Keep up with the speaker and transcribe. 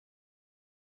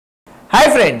Hi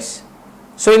friends,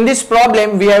 so in this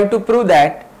problem we have to prove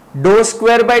that dou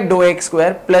square by dou x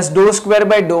square plus dou square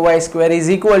by dou y square is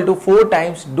equal to 4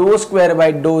 times dou square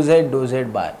by dou z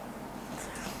bar.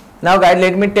 Now guys,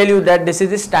 let me tell you that this is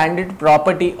the standard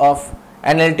property of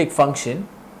analytic function.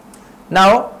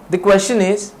 Now the question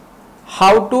is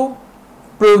how to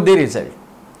prove the result.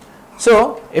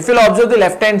 So if you will observe the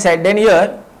left hand side, then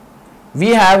here we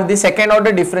have the second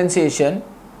order differentiation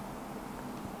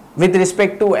with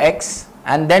respect to x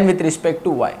and then with respect to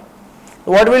y.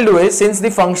 So what we will do is, since the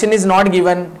function is not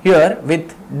given here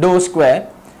with dou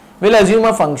square, we will assume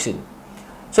a function.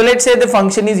 So let us say the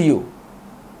function is u.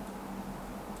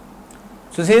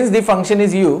 So since the function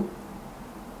is u,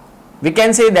 we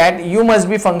can say that u must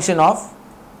be function of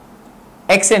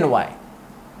x and y,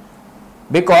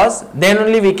 because then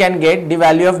only we can get the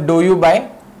value of dou u by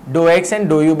dou x and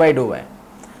dou u by dou y.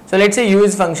 So let us say u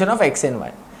is function of x and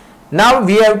y. Now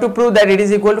we have to prove that it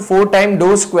is equal to 4 times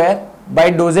dou square by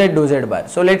dou z bar.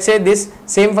 So let us say this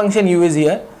same function u is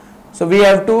here. So we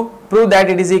have to prove that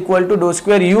it is equal to dou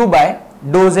square u by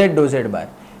dou z bar.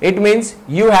 It means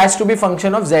u has to be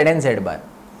function of z and z bar.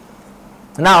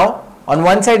 Now on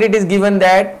one side it is given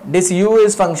that this u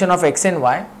is function of x and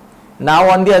y. Now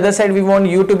on the other side we want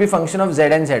u to be function of z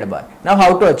and z bar. Now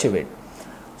how to achieve it?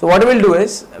 So what we will do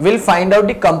is, we will find out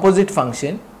the composite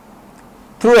function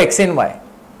through x and y.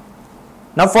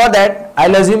 Now for that I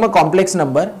will assume a complex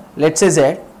number, let us say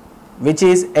z, which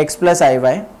is x plus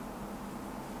iy.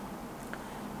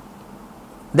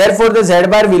 Therefore the z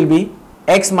bar will be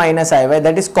x minus iy,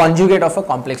 that is conjugate of a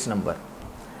complex number.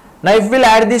 Now if we will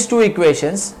add these two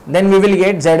equations, then we will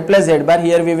get z plus z bar,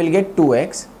 here we will get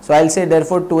 2x. So I will say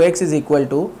therefore 2x is equal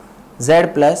to z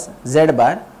plus z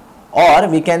bar, or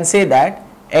we can say that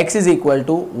x is equal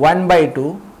to 1 by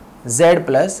 2 z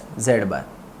plus z bar.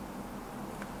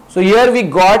 So here we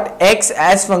got x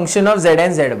as function of z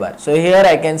and z bar. So here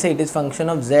I can say it is function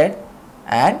of z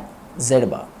and z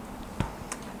bar.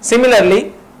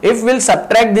 Similarly, if we will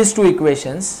subtract these two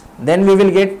equations, then we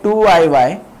will get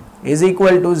 2iy is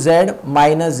equal to z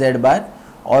minus z bar,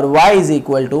 or y is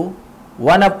equal to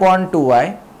 1 upon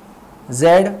 2y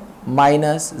z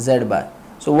minus z bar.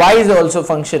 So y is also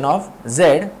function of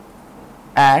z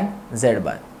and z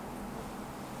bar.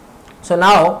 So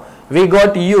now we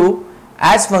got u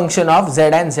as function of z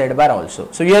and z bar also.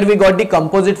 So here we got the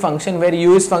composite function where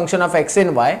u is function of x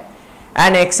and y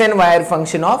are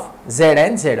function of z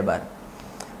and z bar.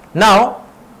 Now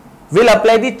we will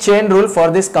apply the chain rule for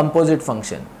this composite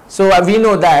function. So we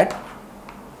know that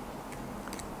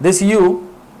this u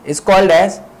is called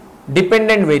as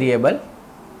dependent variable.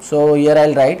 So here I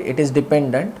will write it is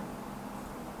dependent,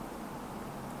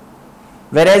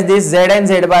 whereas this z and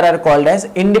z bar are called as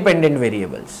independent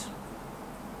variables.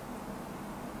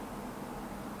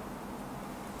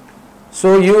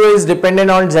 So u is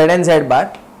dependent on z and z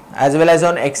bar as well as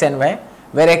on x and y,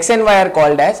 where x and y are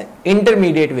called as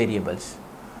intermediate variables.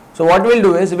 So what we will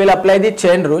do is, we will apply the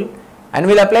chain rule, and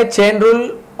we will apply chain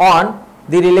rule on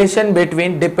the relation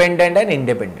between dependent and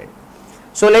independent.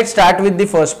 So let us start with the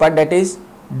first part, that is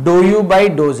dou u by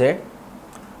dou z.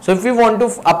 So if we want to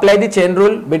apply the chain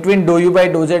rule between dou u by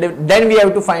dou z, then we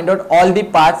have to find out all the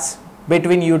paths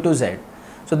between u to z.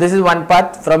 So this is one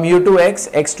path from u to x,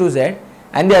 x to z,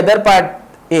 and the other part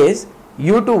is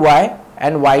u to y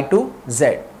and y to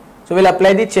z. So we will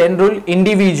apply the chain rule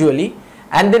individually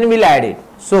and then we will add it.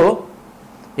 So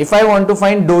if I want to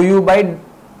find dou u by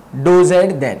dou z,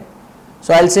 then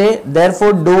so I will say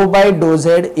therefore dou by dou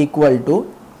z equal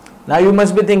to, now you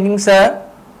must be thinking, sir,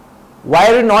 why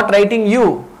are you not writing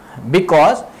u?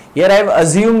 Because here I have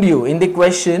assumed u. In the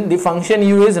question the function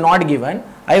u is not given,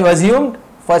 I have assumed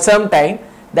for some time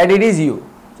that it is u.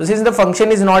 So since the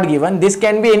function is not given, this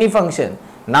can be any function.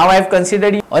 Now I have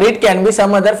considered u, or it can be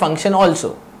some other function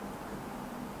also.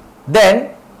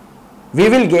 Then we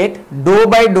will get dou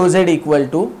by dou z equal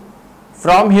to,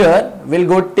 from here we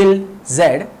will go till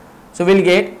z. So we will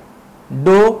get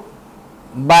dou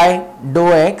by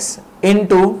dou x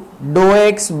into dou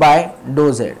x by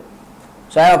dou z.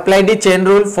 So I have applied the chain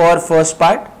rule for first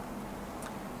part.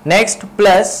 Next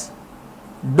plus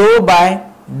dou by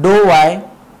dou y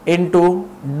into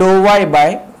dou y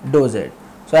by dou z.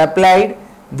 So I applied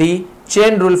the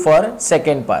chain rule for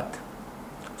second path.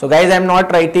 So guys, I am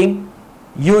not writing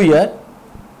u here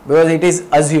because it is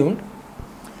assumed.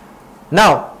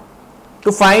 Now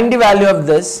to find the value of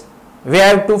this, we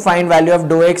have to find value of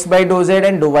dou x by dou z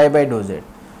and dou y by dou z.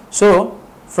 So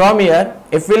from here,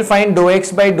 if we will find dou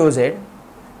x by dou z,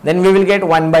 then we will get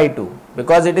 1 by 2,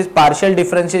 because it is partial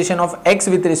differentiation of x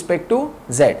with respect to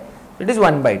z. It is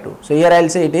 1 by 2. So here I will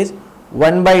say it is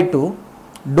 1 by 2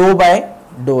 dou by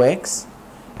dou x,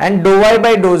 and dou y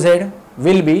by dou z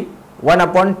will be 1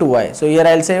 upon 2i. So here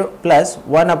I will say plus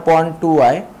 1 upon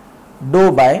 2i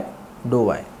dou by dou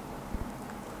y.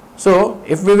 So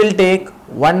if we will take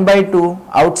 1 by 2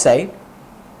 outside,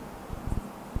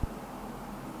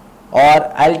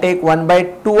 or I will take 1 by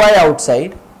 2i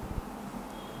outside,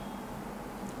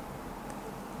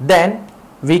 then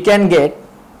we can get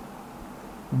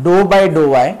dou by dou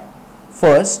y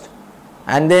first,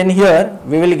 and then here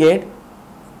we will get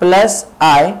plus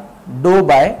I dou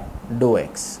by dou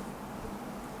x.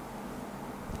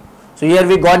 So here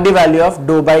we got the value of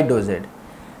dou by dou z.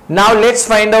 Now let's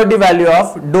find out the value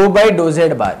of dou by dou z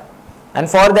bar, and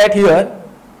for that here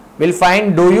we'll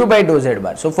find dou u by dou z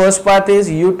bar. So first path is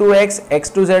u to x, x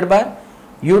to z bar,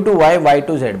 u to y, y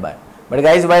to z bar. But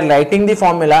guys, while writing the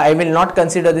formula, I will not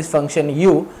consider this function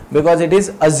u because it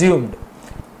is assumed.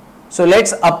 So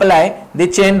let's apply the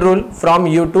chain rule from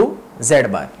u to z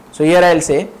bar. So here I will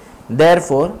say,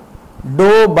 therefore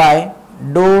dou by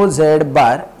dou z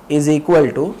bar is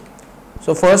equal to,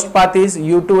 so first path is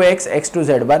u to x, x to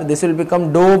z bar. This will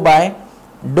become dou by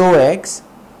dou x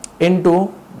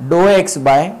into dou x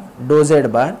by dou z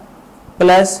bar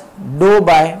plus dou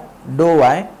by dou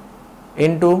y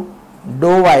into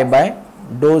dou y by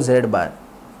dou z bar.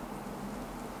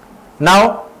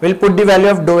 Now we'll put the value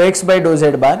of dou x by dou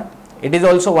z bar. It is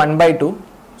also 1 by 2.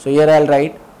 So here I'll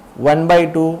write 1 by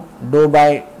 2 dou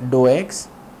by dou x,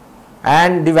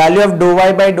 and the value of dou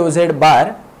y by dou z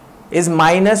bar is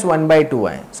minus 1 by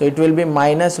 2i. So it will be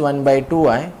minus 1 by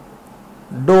 2i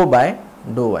dou by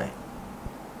dou y.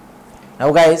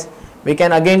 Now guys, we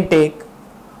can again take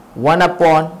 1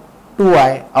 upon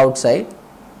 2i outside,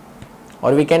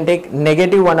 or we can take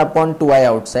negative 1 upon 2i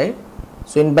outside.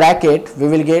 So in bracket we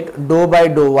will get dou by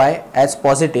dou y as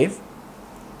positive,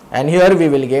 and here we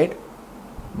will get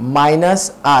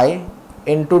minus I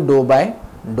into dou by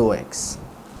dou x.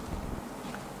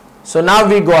 So now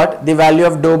we got the value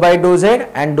of dou by dou z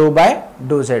and dou by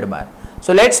dou z bar.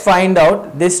 So let's find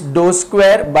out this dou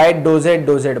square by dou z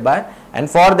bar, and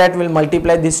for that we'll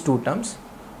multiply these two terms.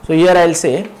 So here I'll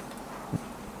say,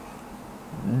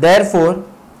 therefore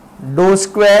dou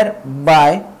square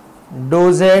by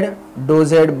dou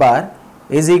z bar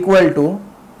is equal to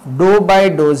dou by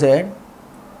dou z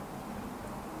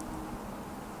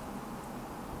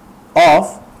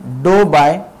of dou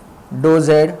by dou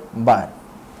z bar.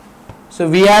 So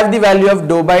we have the value of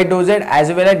dou by dou z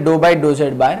as well as dou by dou z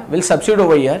bar. We'll substitute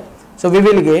over here. So we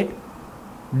will get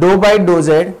dou by dou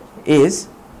z is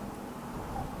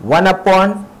 1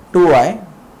 upon 2i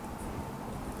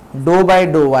dou by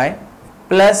dou y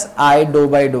plus I dou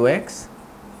by dou x,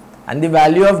 and the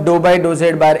value of dou by dou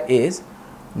z bar is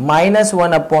minus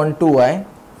 1 upon 2i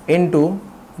into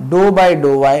dou by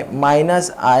dou y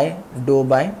minus I dou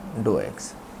by dou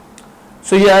x.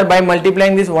 So here by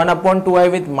multiplying this 1 upon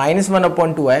 2i with minus 1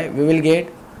 upon 2i, we will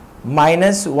get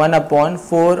minus 1 upon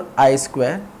 4i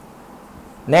square.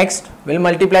 Next we will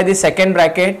multiply the second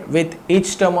bracket with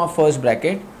each term of first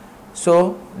bracket.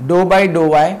 So dou by dou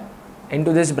y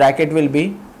into this bracket will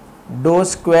be dou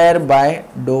square by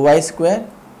dou y square.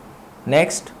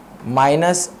 Next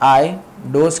minus I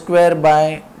dou square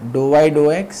by dou y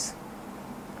dou x.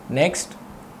 Next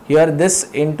here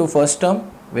this into first term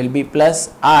will be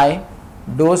plus I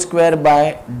dou square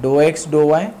by dou x dou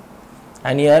y,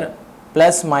 and here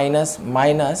plus minus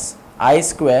minus I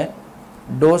square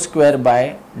dou square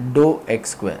by dou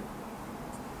x square.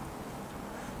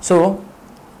 So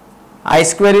I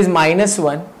square is minus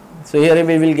 1, so here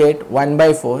we will get 1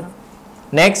 by 4.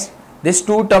 Next these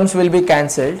two terms will be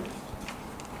cancelled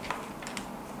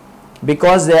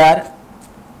because they are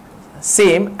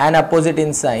same and opposite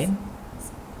in sign.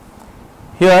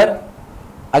 Here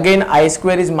again I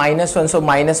square is minus 1, so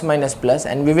minus minus plus,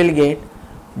 and we will get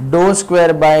dou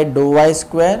square by dou y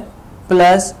square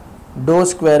plus dou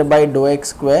square by dou x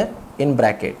square in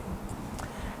bracket.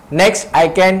 Next I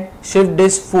can shift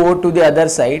this 4 to the other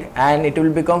side and it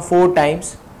will become 4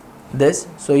 times this.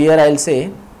 So here I will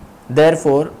say,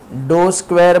 therefore dou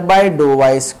square by dou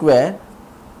y square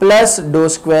plus dou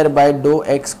square by dou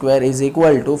x square is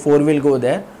equal to, 4 will go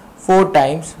there, 4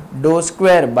 times dou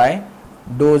square by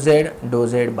dou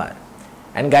z bar.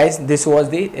 And guys, this was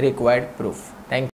the required proof. Thank you.